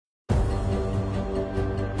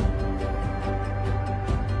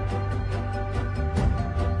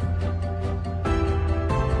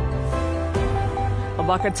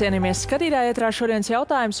Labvakar, cienījamies skatītāji, ētrā šodienas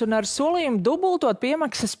jautājums un ar solījumu dubultot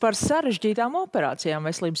piemaksas par sarežģītām operācijām.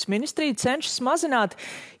 Veselības ministrija cenšas mazināt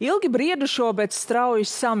ilgi briedušo, bet strauji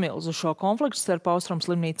samilzušo konfliktu starp Austrumu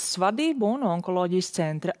slimnīcas vadību un onkoloģijas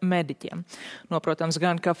centra mediķiem. Protams,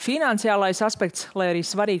 gan, ka finansiālais aspekts, lai arī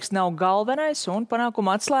svarīgs, nav galvenais un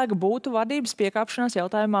panākuma atslēga būtu vadības piekāpšanās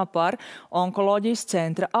jautājumā par onkoloģijas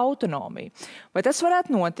centra autonomiju. Vai tas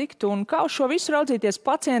varētu notikt un kā uz šo visu raudzīties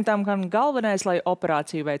pacientam, gan galvenais, lai operāciju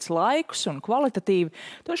veids laikus un kvalitatīvi?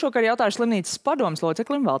 To šokar jautāšu slimnīcas padomes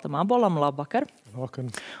loceklim Valtam Abolam. Labvakar! Labvakar!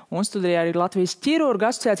 Un studijā arī Latvijas ķirurgu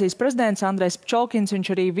asociācijas prezidents Andrejs Pčolkins. Viņš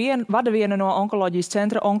arī vada viena no onkoloģijas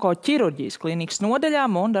centra onkoķirurģijas klīnikas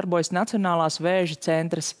nodaļām un darbojas Nacionālās vēža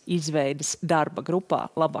centras izveides darba grupā.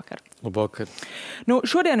 Labvakar! Labvakar!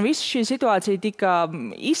 Šodien visa šī situācija tika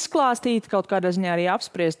izklāstīta, kaut kādā ziņā arī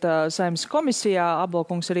apspriesta Saeimas komisijā.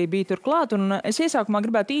 Abolkungs arī bija tur klāt, un es iesākumā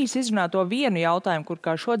gribētu īsi izrunāt to vienu jautājumu, kur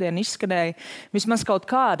kā šodien izskanēja, vismaz kaut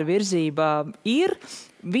kāda virzība ir.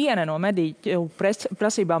 Viena no mediķu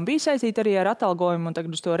prasībām bija saistīta arī ar atalgojumu, un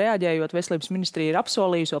tagad uz to reaģējot veselības ministrija ir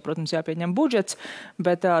apsolījusi, jo, protams, jāpieņem budžets,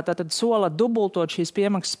 bet tātad sola dubultot šīs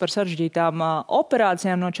piemaksas par sarežģītām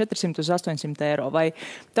operācijām no 400 uz 800 eiro. Vai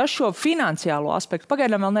tas šo finansiālo aspektu,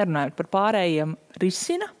 pagaidām vēl nerunājot par pārējiem,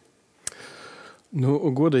 risina?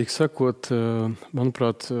 Godīgi sakot,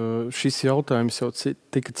 manuprāt, šis jautājums jau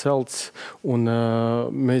tika celts, un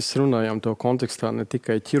mēs runājām to kontekstā ne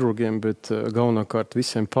tikai ķirurgiem, bet galvenokārt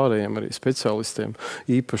visiem pārējiem arī speciālistiem,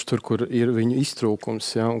 īpaši tur, kur ir viņu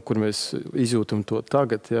iztrūkums, ja, un kur mēs izjūtam to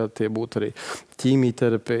tagad, ja, tie būtu arī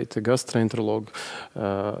ķīmijterapeiti, gastroenterologi,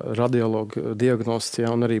 radiologi, diagnosti,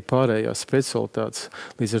 ja, un arī pārējās specialitātes.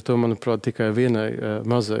 Līdz ar to, manuprāt, tikai vienai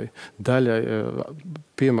mazai daļai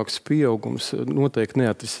piemaksu pieaugums noteikti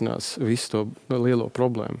neatrisinās visu to lielo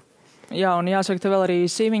problēmu. Jā, un jāsaka, te vēl arī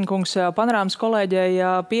Sīviņkungs Panorāmas kolēģei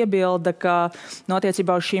piebilda, ka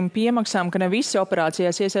attiecībā uz šīm piemaksām, ka ne visi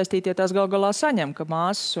operācijās iesaistītie tās gal galā saņem, ka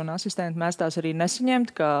māsas un asistenti mēs tās arī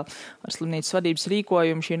nesaņemt, ka ar slimnīcas vadības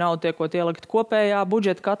rīkojumu šī nauda tiekot ielikt kopējā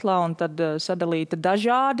budžeta katlā un tad sadalīta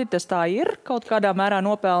dažādi. Tas tā ir, kaut kādā mērā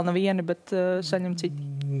nopelna vieni, bet saņem citi.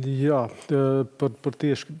 Jā, par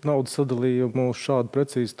tieši naudas sadalījumu šādu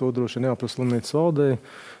precīzi to droši vien jāprasa slimnīcas valdei.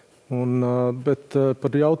 Bet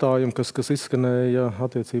par jautājumu, kas izskanēja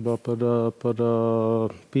attiecībā par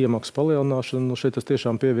piemaksu palielināšanu, šeit es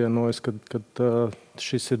tiešām pievienojos, ka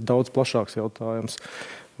šis ir daudz plašāks jautājums.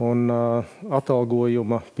 Un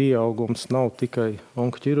atalgojuma pieaugums nav tikai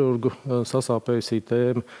onkoķirurgu sasāpējusī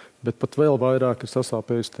tēma, bet pat vēl vairāk ir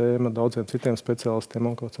sasāpējusi tēma daudziem citiem speciālistiem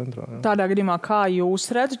onkocentrā. Jā. Tādā gadījumā, kā jūs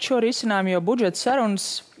redzat šo risinājumu, jo budžeta sarunas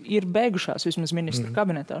ir beigušās vismaz ministru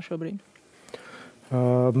kabinetā šobrīd?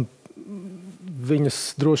 Viņas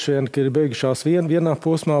droši vien ir beigušās vienā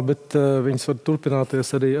posmā, bet viņas var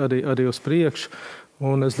turpināties arī uz priekšu.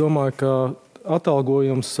 Un es domāju, ka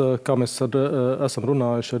atalgojums, kā mēs esam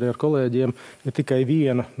runājuši arī ar kolēģiem, ir tikai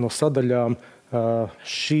viena no sadaļām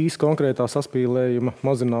šīs konkrētā saspīlējuma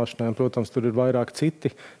mazināšanai. Protams, tur ir vairāk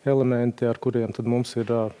citi elementi, ar kuriem tad mums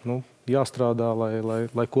ir jāstrādā,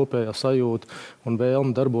 lai kopējā sajūta un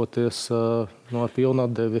vēlme darboties ar pilnu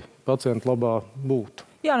atdevi pacientu labā būtu.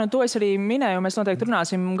 Jā, to es arī minēju, un mēs noteikti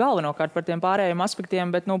runāsim galvenokārt par tiem pārējiem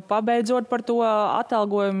aspektiem, bet pabeidzot par to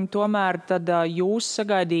atalgojumu, tomēr tad jūs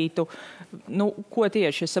sagaidītu, ko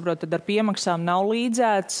tieši, es saprotu, tad ar piemaksām nav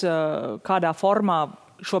līdzēts, kādā formā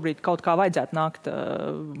šobrīd kaut kā vajadzētu nākt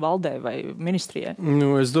valdē vai ministrijai?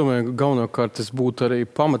 Es domāju, ka galvenokārt tas būtu arī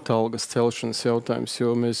pamatalgas celšanas jautājums,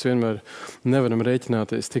 jo mēs vienmēr nevaram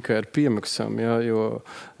rēķināties tikai ar piemaksām, jā, jo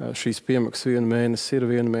šīs piemaksas vienu mēnesi ir,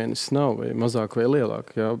 vienu mēnesi nav, vai mazāk vai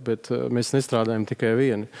lielāk, jā, bet mēs nestrādājam tikai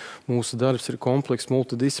vieni. Mūsu darbs ir komplekss,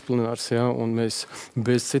 multidisciplinārs, jā, un mēs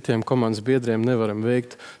bez citiem komandas biedriem nevaram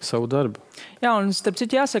veikt savu darbu. Jā, un starp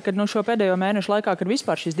citu jāsaka, ka šo pēdējo mēnešu laikā, kad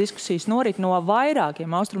vispār šīs diskusijas norit no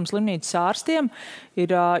vairākiem Austrumu slimnīcas ārstiem,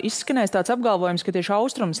 ir izskanējis tāds apgalvojums, ka tieši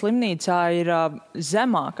Austrumu slimnīcā ir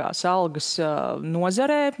zemākās algas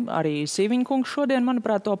nozarē. Arī Sīviņkungs šodien,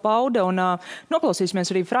 manuprāt, to pauda. Un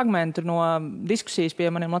noklausīsimies arī fragmentu no diskusijas pie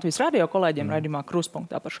maniem Latvijas radio kolēģiem raidījumā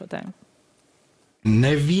Kruspunktā par šo tēmu.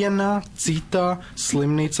 Nevienā citā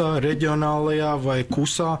slimnīcā, reģionālajā vai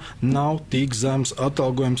kusā nav tik zems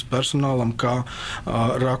atalgojums personālam kā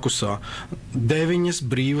Rakusā. 9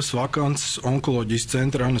 brīvas vakances onkoloģijas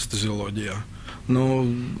centra anestezioloģijā.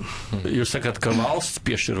 Jūs sakāt, ka valsts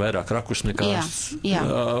piešķir vairāk Rakus nekā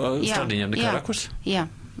Stradiņam nekā Rakus? Jā,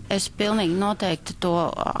 es pilnīgi noteikti to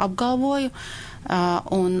apgalvoju.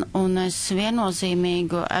 Un es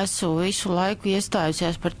viennozīmīgi esmu visu laiku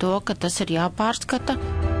iestājusies par to, ka tas ir jāpārskata.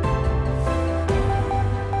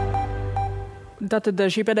 Tātad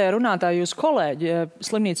šī pēdējā runātāja jūs kolēģi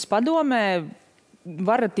slimnīcas padomē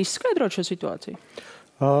varat izskaidrot šo situāciju?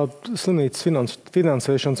 Slimnīcas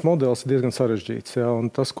finansēšanas modelis ir diezgan sarežģīts. Ja,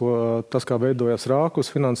 un tas, kā veidojās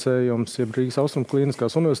Rākus finansējums, jeb Rīgas Austrumu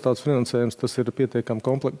Kliniskās universitātes finansējums, tas ir pietiekami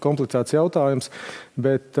komplicēts jautājums.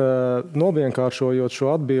 Bet novienkāršojot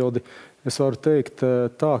šo atbildi, es varu teikt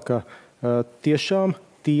tā, ka tiešām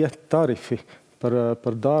tie tarifi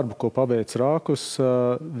par darbu, ko paveic Rākus,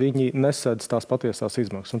 viņi nesedz tās patiesās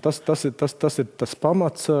izmaksas. Un tas ir tas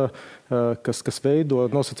pamats, kas veido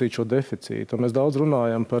nosacīt šo deficītu. Un mēs daudz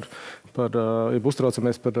runājam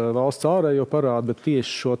uztraucamies par valsts ārējo parādu, bet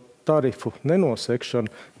tieši šo tarifu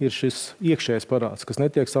nenosekšana ir šis iekšējais parāds, kas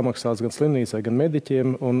netiek samaksāts gan slimnīcai, gan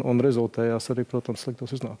mediķiem un rezultējās arī, protams,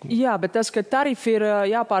 sliktos iznākumus. Jā, bet tas, ka tarifi ir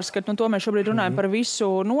jāpārskat, to mēs šobrīd runājam par visu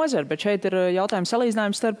nozari, bet šeit ir jautājums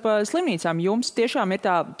salīdzinājums starp slimnīcām. Jums tiešām ir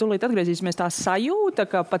tā, tūlīt atgriezīsimies, tā sajūta,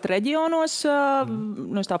 ka pat reģionos,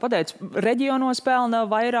 es tā pateicu, reģionos pelna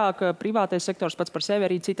vairāk, privātais sektors pats par sevi,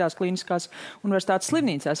 arī citās kliniskās universitātes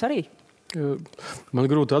slimnīcās arī? Man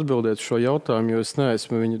grūti atbildēt šo jautājumu, jo es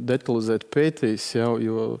neesmu viņu detalizēti pētījis,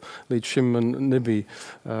 jo līdz šim man nebija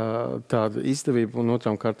tāda izdevība, un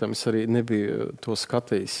otrām kārtām es arī nebiju to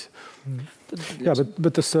skatījis. Jā,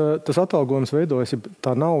 bet tas atalgojums veidojas,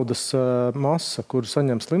 tā naudas masa, kuru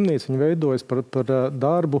saņem slimnīca, viņa veidojas par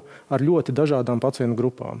darbu ar ļoti dažādām pacientu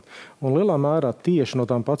grupām. Un lielā mērā tieši no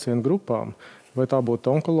tām pacientu grupām, vai tā būtu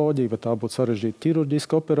onkoloģija, vai tā būtu sarežģīta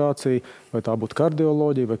ķirurģiska operācija, vai tā būtu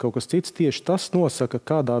kardioloģija, vai kaut kas cits, tieši tas nosaka,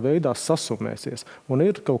 kādā veidā sasumēsies. Un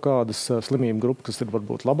ir kaut kādas slimību grupas, kas ir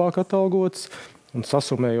varbūt labāk atalgotas, un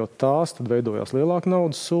sasumējot tās, tad veidojās lielāka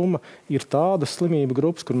naudas summa. Ir tādas slimību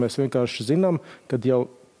grupas, kur mēs vienkārši zinām, kad jau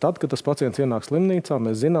tad, kad tas pacients ienāk slimnīcā,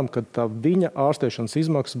 mēs zinām, ka viņa ārstēšanas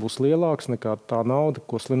izmaksas būs lielākas nekā tā nauda,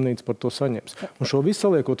 ko slimnīca par to saņems. Un šo visu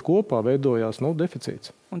saliekot kopā veidojās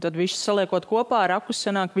deficīts. Un tad visu saliekot kopā, Rākus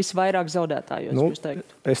sanāk visvairāk zaudētājos, jūs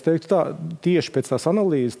teiktu? Es teiktu tā, tieši pēc tās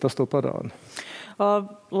analīzes tas to parāda.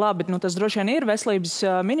 Labi, tas droši vien ir veselības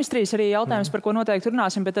ministrijas arī jautājums, par ko noteikti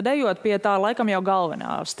runāsim, bet tad ejot pie tā laikam jau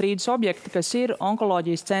galvenā strīdus objekta, kas ir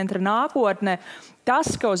onkoloģijas centra nākotne.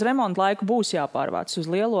 Tas, ka uz remontu laiku būs jāpārvāc uz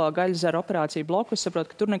lielo gaļzaru operāciju bloku, es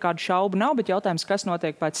saprotu, ka tur nekādu šaubu nav, bet jautājums, kas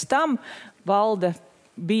notiek pēc tam, valde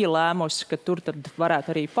bija lēmusi, ka tur tad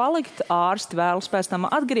varētu arī palikt, ārsti vēlas pēc tam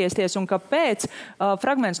atgriezties, un kāpēc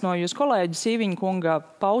fragments no jūsu kolēģa Sīviņa kunga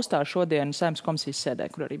paustā šodien Saeimas komisijas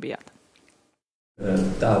sēdē, kur arī bijāt?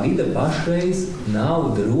 Tā vide pašreiz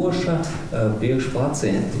nav droša priekš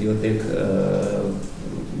pacienti, jo tiek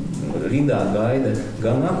rindā gaida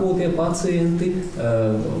gan akūtie pacienti,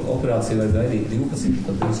 operāciju var gaidīt 12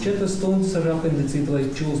 pat 24 stundas ar apendicītu vai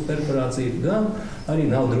čūlas perforāciju, gan arī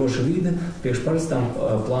nav droša vide priekš parastām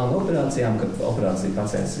plāna operācijām, kad operācija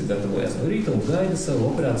pacients gatavojas no rīta un gaida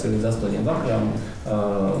savu operāciju līdz 8 vakarām,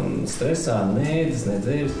 stresā, nēdis,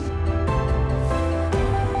 nedzēris.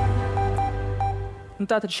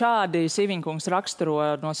 Tātad šādi Sīviņkungs raksturo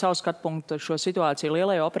no savu skatu punktu šo situāciju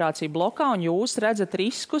lielajā operāciju blokā, un jūs redzat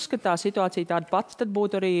riskus, ka tā situācija tāda pati tad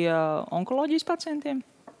būtu arī onkoloģijas pacientiem?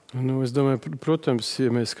 Es domāju, protams,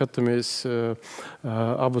 ja mēs skatāmies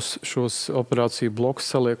abus šos operāciju blokus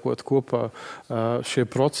saliekot kopā, šie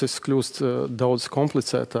procesi kļūst daudz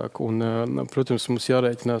komplicētāk. Un, protams, mums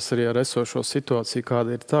jārēķinās arī ar esošo situāciju,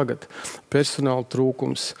 kāda ir tagad. Personāla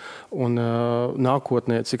trūkums un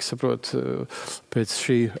nākotnē, cik saprot, pēc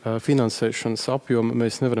šī finansēšanas apjoma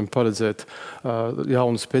mēs nevaram paredzēt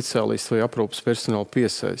jaunu speciālistu vai aprūpas personālu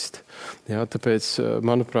piesaisti. Jā, tāpēc,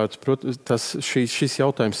 manuprāt, šis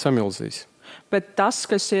jautājums samilzīs. Bet tas,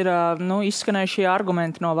 kas ir izskanējušie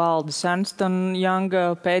argumenti no valdes, Ernst & Young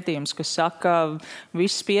pētījums, kas saka,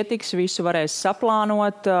 viss pietiks, visu varēs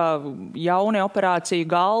saplānot, jauni operāciju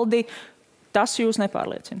galdi, tas jūs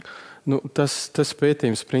nepārliecina? Tas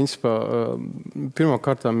pētījums, principā,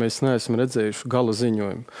 pirmkārt mēs neesam redzējuši gala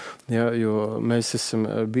ziņojumu, jo mēs esam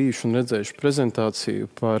bijuši un redzējuši prezentāciju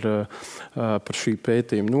par šī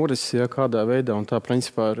pētījuma norisi, kādā veidā, un tā,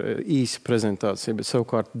 principā, ir īsa prezentācija, bet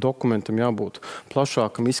savukārt dokumentam jābūt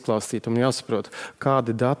plašākam, izklāstītam, jāsaprot,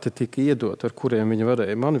 kādi dati tika iedot, ar kuriem viņi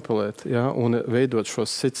varēja manipulēt, un veidot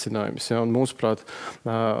šos secinājumus, un mūsuprāt,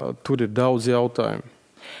 tur ir daudz jautājumu.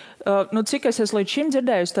 Cik es esmu līdz šim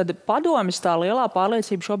dzirdējusi, tad padomes tā lielā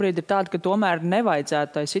pārliecība šobrīd ir tāda, ka tomēr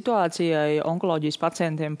nevajadzētu tai situācijai onkoloģijas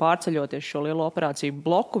pacientiem pārceļoties šo lielo operāciju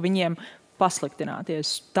bloku, viņiem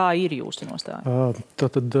pasliktināties. Tā ir jūsu nostāja.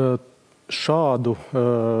 Tātad šādu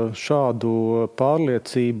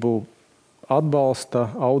pārliecību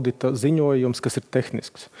atbalsta audita ziņojums, kas ir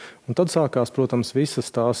tehnisks. Un tad sākās, protams,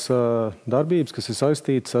 visas tās darbības, kas ir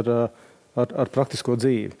saistītas ar praktisko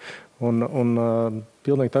dzīvi. Un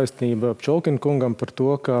pilnīgi taisnība Pčolkina kungam par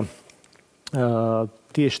to, ka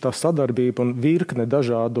tieši tā sadarbība un virkne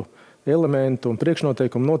dažādu elementu un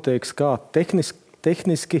priekšnoteikumu noteiks, kā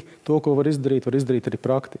tehniski to, ko var izdarīt arī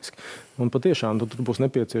praktiski. Un patiešām tur būs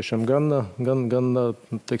nepieciešama gan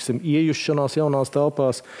teiksim, iejušanās jaunās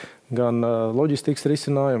telpās, gan loģistikas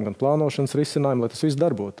risinājumi, gan plānošanas risinājumi, lai tas viss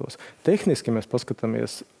darbotos. Tehniski mēs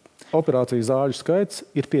paskatāmies, operāciju zāļu skaits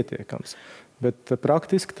ir pietiekams. Bet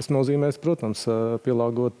praktiski tas nozīmēs, protams,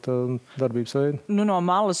 pielāgot darbības veidu. No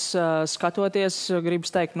malas skatoties,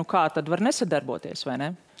 gribas teikt, kā tad var nesadarboties, vai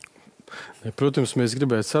ne? Protams, mēs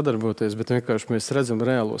gribētu sadarboties, bet vienkārši mēs redzam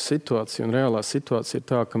reālo situāciju. Un reālā situācija ir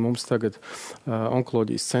tā, ka mums tagad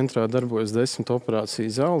onkoloģijas centrā darbojas 10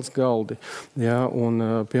 operāciju zāles galdi. Ja,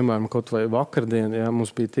 un, piemēram, kaut vai vakardien, ja,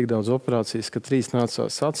 mums bija tik daudz operācijas, ka 3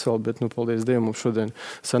 nācās atcelt, bet, paldies Dievam, mums šodien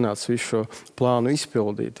sanāca visu šo plānu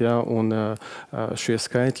izpildīt. Ja, un šie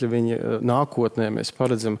skaitļi, viņi nākotnē mēs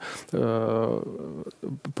paredzam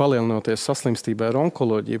palielinoties saslimstībai ar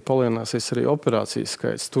onkoloģiju, palielināsies arī operācijas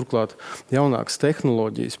skaits. Turklāt jaunākas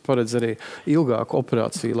tehnoloģijas paredz arī ilgāku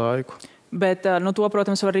operāciju laiku. Bet to,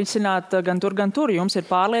 protams, var risināt gan tur. Jums ir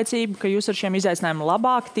pārliecība, ka jūs ar šiem izaicinājumiem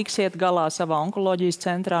labāk tiksiet galā savā onkoloģijas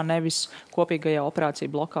centrā, nevis kopīgajā operāciju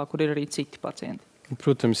blokā, kur ir arī citi pacienti.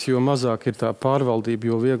 Protams, jo mazāk ir tā pārvaldība,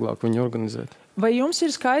 jo vieglāk viņu organizēt. Vai jums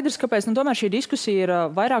ir skaidrs, kāpēc tomēr šī diskusija ir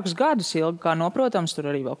vairākus gadus ilga, kā protams, tur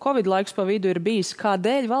arī vēl Covid laiks pa vidu ir bijis,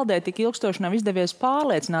 kādēļ valdē tik ilgstoši nav izdevies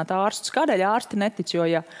pārliecināt ārstus? Kādēļ ārsti netic? Jo,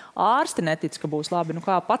 ja ārsti netic, ka būs labi,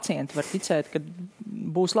 kā pacienti var ticēt, ka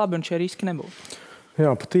būs labi un šie riski nebūs?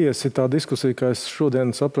 Jā, patiesi tā diskusija, kā es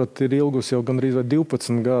šodien sapratu, ir ilgus jau gandrīz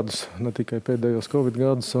 12 gadus, ne tikai pēdējos Covid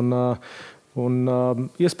gadus. Un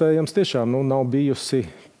iespējams tiešām nav bijusi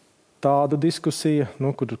tāda diskusija,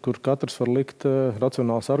 kur katrs var likt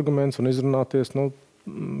racionāls arguments un izrunāties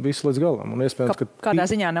visu līdz galam. Un iespējams, kādā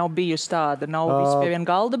ziņā nav bijusi tāda? Nav visi pie viena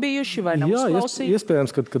galda bijuši vai nav uzklausīti? Jā,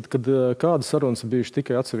 iespējams, kad kādas sarunas ir bijušas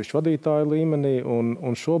tikai atsevišķu vadītāju līmenī,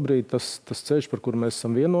 un šobrīd tas ceļš, par kuru mēs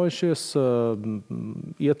esam vienojušies,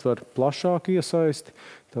 ietver plašāku iesaisti.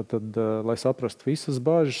 Tātad, lai saprastu visas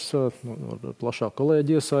bažas, plašāk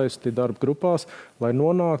kolēģi iesaisti darba grupās, lai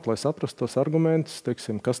nonāktu, lai saprastu tos argumentus,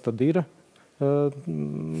 teiksim, kas tad ir,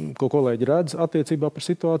 ko kolēģi redz attiecībā par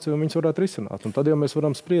situāciju, un viņus varētu risināt. Un tad jau mēs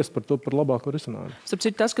varam spriest par to, par labāko risinājumu.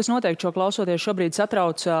 Sapcīt, tas, kas noteikti šo klausoties šobrīd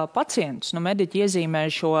satrauc pacientus, mediķi iezīmē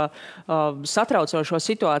šo satraucošo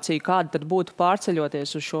situāciju, kāda tad būtu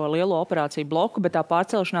pārceļoties uz šo lielo operāciju bloku, bet tā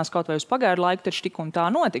pārcelšanās kaut vai uz pagaidu laiku taču tik un tā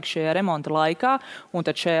notiks šajā remonta laikā, un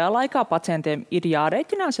tad šajā laikā pacientiem ir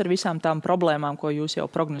jārēķinās ar visām tām problēmām, ko jūs jau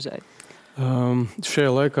prognozējat. Šajā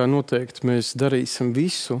laikā noteikti mēs darīsim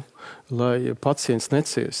visu, lai pacients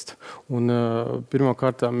neciest. Un,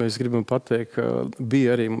 pirmkārt, mēs gribam pateikt, ka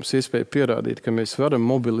bija arī mums iespēja pierādīt, ka mēs varam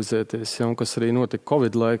mobilizēties, un kas arī notika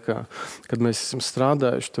Covid laikā, kad mēs esam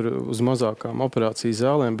strādājuši tur uz mazākām operāciju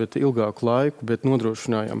zālēm, bet ilgāku laiku, bet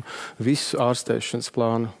nodrošinājām visu ārstēšanas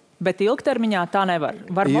plānu. Bet ilgtermiņā tā nevar.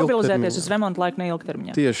 Var mobilizēties uz remontu laiku ne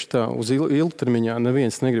ilgtermiņā. Tieši tā. Uz ilgtermiņā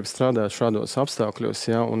neviens negrib strādāt šādos apstākļos,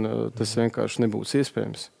 un tas vienkārši nebūs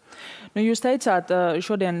iespējams. Jūs teicāt,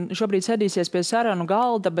 šobrīd sēdīsies pie sarunu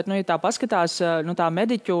galda, bet, ja tā paskatās, tā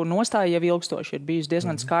mediķu nostāja jau ilgstoši ir bijusi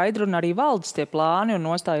diezgan skaidra, un arī valdes tie plāni un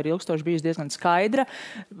nostāja ir ilgstoši bijusi diezgan skaidra.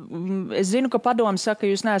 Es zinu, ka padomi saka, ka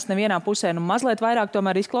jūs neesat nevienā pusē, mazliet vairāk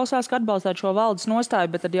tomēr izklausās, ka atbalstāt šo valdes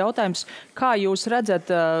nostāju, bet tad jautājums, kā jūs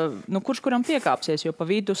redzat, kurš kuram piekāpsies, jo pa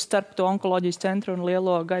vidu starp to onkoloģijas centru un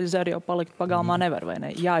lielo gaļas zaru jau palikt pagalmā nevar, vai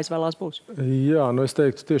ne? Jāizvēlās būs. Jā, es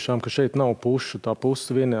teiktu tiešām, ka šeit nav pušu, tā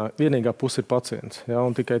puse vienīgā puse ir pacients. Ja,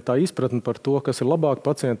 un tikai tā izpratne par to, kas ir labāk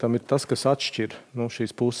pacientam, ir tas, kas atšķir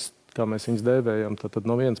šīs puses, kā mēs viņus dēvējam. Tad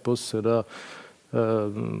no vienas puses ir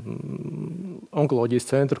onkoloģijas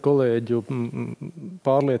centra kolēģu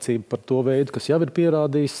pārliecība par to veidu, kas jau ir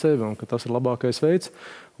pierādījis sevi un ka tas ir labākais veids.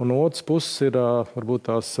 Un no otras puses ir varbūt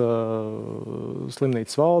tās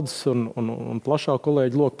slimnīcas valdes un plašā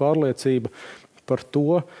kolēģu loka pārliecība par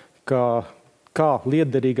to, kā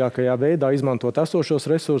lietderīgākajā veidā izmantot esošos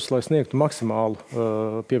resursus, lai sniegtu maksimālu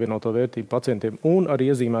pievienoto vērtību pacientiem un arī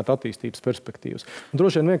iezīmētu attīstības perspektīvas. Un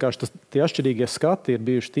droši vien vienkārši tie atšķirīgie skati ir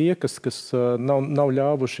bijuši tie, kas nav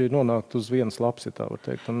ļāvuši nonākt uz vienas lapas, ja tā var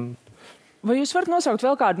teikt. Vai jūs varat nosaukt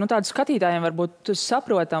vēl kādu, tādu skatītājiem varbūt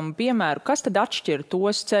saprotamu piemēru, kas tad atšķir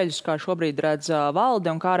tos ceļus, kā šobrīd redz valde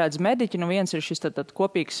un kā redz mediķi? Viens ir šis tad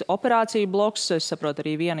kopīgs operāciju bloks, es saprotu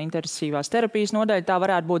arī viena intensīvās terapijas nodaļa, tā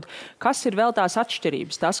varētu būt. Kas ir vēl tās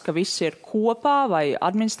atšķirības? Tas, ka viss ir kopā vai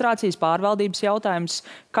administrācijas pārvaldības jautājums,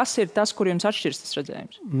 kas ir tas, kur jums atšķirs tas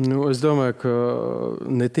redzējums? Es domāju, ka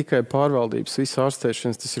ne tikai pārvaldības, visa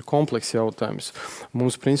ārstēšanas, tas ir komplekss jautājums.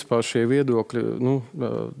 Mums, principā, šie viedokļi,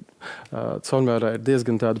 caurmērā ir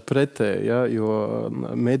diezgan tādi pretēji, ja, jo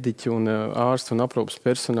mediķi un ārsti un aprūpas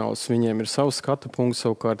personāls, viņiem ir savs skatu punkts,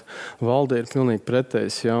 savukārt valde ir pilnīgi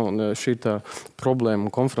pretējs, ja, un šī tā problēma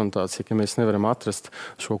un konfrontācija, ka mēs nevaram atrast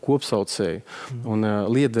šo kopsaucēju un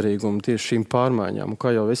liederīgumu tieši šīm pārmaiņām. Un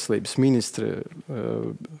kā jau veselības ministre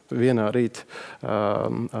vienā rīt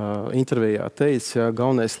intervijā teica, ja,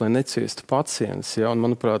 galvenais, lai neciestu pacients, ja, un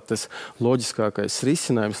manuprāt, tas loģiskākais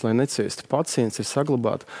risinājums, lai neciestu pacients, ir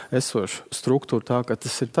saglabāt esošu struktūru tā, kā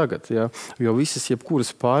tas ir tagad. Ja? Jo visas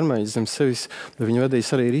jebkuras pārmaiņas zem sevis, viņi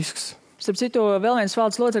vedīs arī risks. Starp citu, vēl viens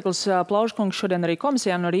valdes loceklis Plauškungs šodien arī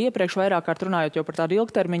komisijā, un arī iepriekš vairāk kārt runājot jau par tādu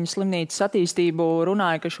ilgtermiņu slimnīcas attīstību,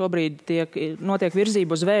 runāja, ka šobrīd notiek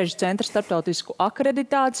virzība uz Vēža centra starptautisku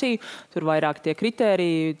akreditāciju. Tur vairāk tie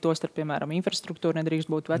kritēriji, tostarp, piemēram, infrastruktūra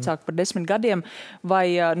nedrīkst būt vecāka par 10 gadiem.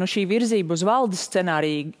 Vai šī virzība uz valdes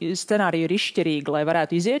scenāriju ir izšķirīga, lai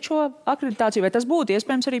varētu iziet šo akreditāciju, vai tas būtu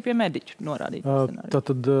iespējams arī pie mediķu norādīt?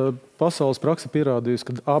 Tātad pasaules praksa pierādījusi,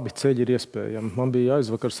 ka abi ceļi ir iespējami. Man bija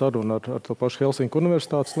aizvakar saruna ar to pašu Helsinku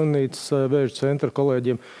Universitātes slimnīcas Vēža centra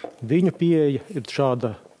kolēģiem. Viņu pieeja ir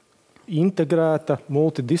šāda integrēta,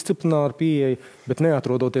 multidisciplināra pieeja, bet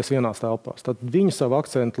neatrodoties vienās telpās. Tad viņi savu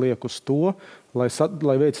akcentu liek uz to, lai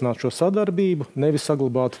veicinātu šo sadarbību, nevis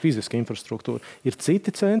saglabātu fizisku infrastruktūru. Ir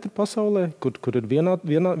citi centri pasaulē, kur ir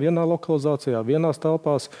vienā lokalizācijā, vienās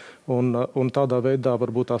telpās, un tādā veidā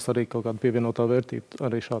varbūt tās arī kaut kāda pievienotā vērtība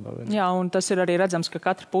arī šādā veidā. Jā, un tas ir arī redzams, ka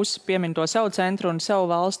katra puse piemin to savu centru un savu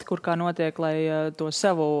valsti, kur kā notiek, lai to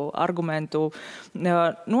savu argumentu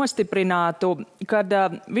nostiprinātu. Kad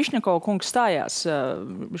Višņakova kungs stājās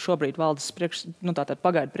šobrīd valdes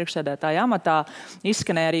pagaidu priekšsēdētāja amatā,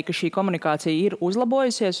 izskanēja arī, ka šī komunikācija ir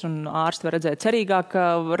uzlabojusies, un ārsti var redzēt cerīgāk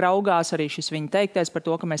raugās arī šis viņa teiktais par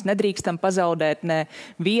to, ka mēs nedrīkstam pazaudēt ne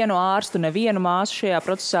vienu ārstu, ne vienu māsu šajā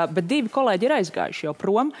procesā, bet 2 kolēģi ir aizgājuši jau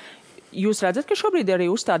prom. Jūs redzat, ka šobrīd ir arī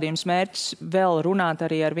uzstādījums mērķis vēl runāt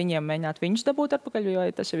arī ar viņiem, mēģināt viņus dabūt atpakaļ, jo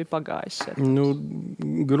tas jau ir pagājis?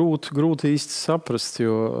 Grūti īsti saprast,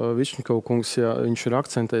 jo Višņakova kungs, jā, viņš ir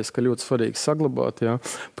akcentējis, ka ļoti svarīgi saglabāt. Jā.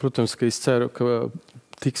 Protams, ka es ceru, ka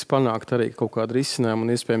tiks panākt arī kaut kāda risinājuma,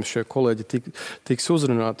 un iespējams šie kolēģi tiks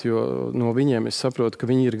uzrunāti, jo no viņiem es saprotu,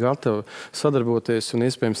 ka viņi ir gatavi sadarboties un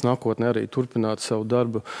iespējams nākotnē arī turpināt savu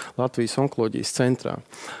darbu Latvijas onkoloģijas centrā.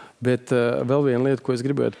 Bet vēl viena lieta, ko es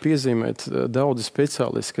gribētu piezīmēt, daudzi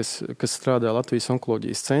speciālisti, kas strādā Latvijas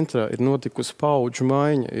onkoloģijas centrā, ir notikusi paudžu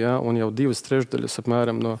maiņa, ja, un jau 2/3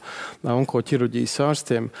 apmēram no onkoķirurģijas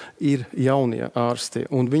ārstiem ir jaunie ārsti,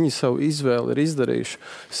 un viņi savu izvēli ir izdarījuši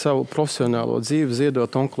savu profesionālo dzīvi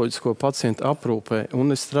ziedot onkoloģisko pacientu aprūpē,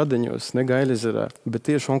 un ne Stradiņos, ne Gailezerā, bet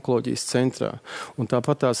tieši onkoloģijas centrā. Un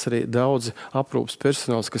tāpat tās arī daudzi aprūpas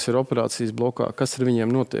personāls, kas ir operācijas blokā, kas ar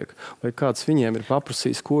viņiem notiek, vai kāds viņiem ir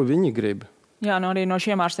paprasījis, ko viņi grib. Jā, arī no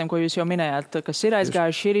šiem ārstiem, ko jūs jau minējāt, kas ir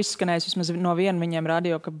aizgājuši, ir izskanējis vismaz no viena viņiem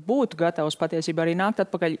radio, ka būtu gatavs patiesībā arī nākt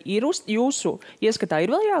atpakaļ. Ir jūsu ieskatā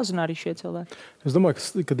ir vēl jāuzrunā arī šie cilvēki? Es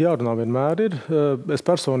domāju, ka jārunā vienmēr ir. Es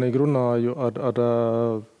personīgi runāju ar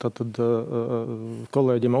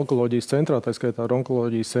kolēģiem onkoloģijas centrā, tā skaitā ar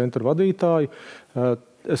onkoloģijas centra vadītāju.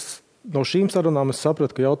 No šīm sarunām es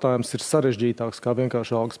sapratu, ka jautājums ir sarežģītāks kā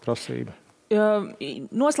vienkārši algas prasība.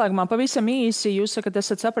 Noslēgumā pavisam īsi, jūs sakat,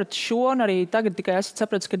 esat sapratis šo, un arī tagad tikai esat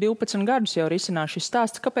sapratis, ka 12 gadus jau risinās šis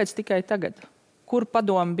stāsts. Kāpēc tikai tagad? Kur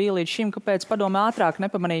padoma bija līdz šim, kāpēc padoma ātrāk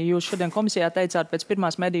nepamanīja? Jūs šodien komisijā teicāt pēc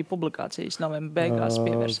pirmās mediju publikācijas novembra beigās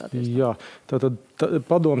pievērsāties. Jā, tātad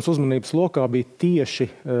padomas uzmanības lokā bija tieši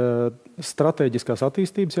strateģiskās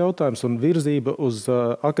attīstības jautājums un virzība uz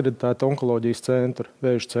akreditētu onkoloģijas centru,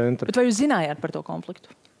 Vēža centru. Bet vai jūs zinājāt par to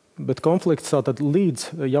konfliktu? Bet konflikts tātad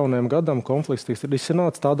līdz jaunajam gadam konflikts tiks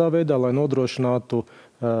risināts tādā veidā, lai nodrošinātu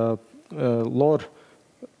LOR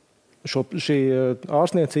šī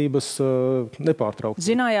ārstniecības nepārtraukti.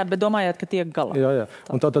 Zinājāt, bet domājāt, ka tiek galā. Jā.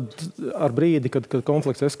 Un tātad ar brīdi, kad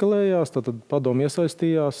konflikts eskalējās, tad padomu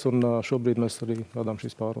iesaistījās, un šobrīd mēs arī vadām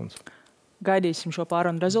šīs pārunas. Gaidīsim šo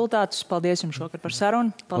pārunu rezultātus. Paldies jums šokar par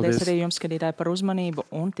sarunu. Paldies arī jums, skatītāji, par uzmanību,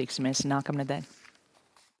 un tiksimies nākamnedēļ.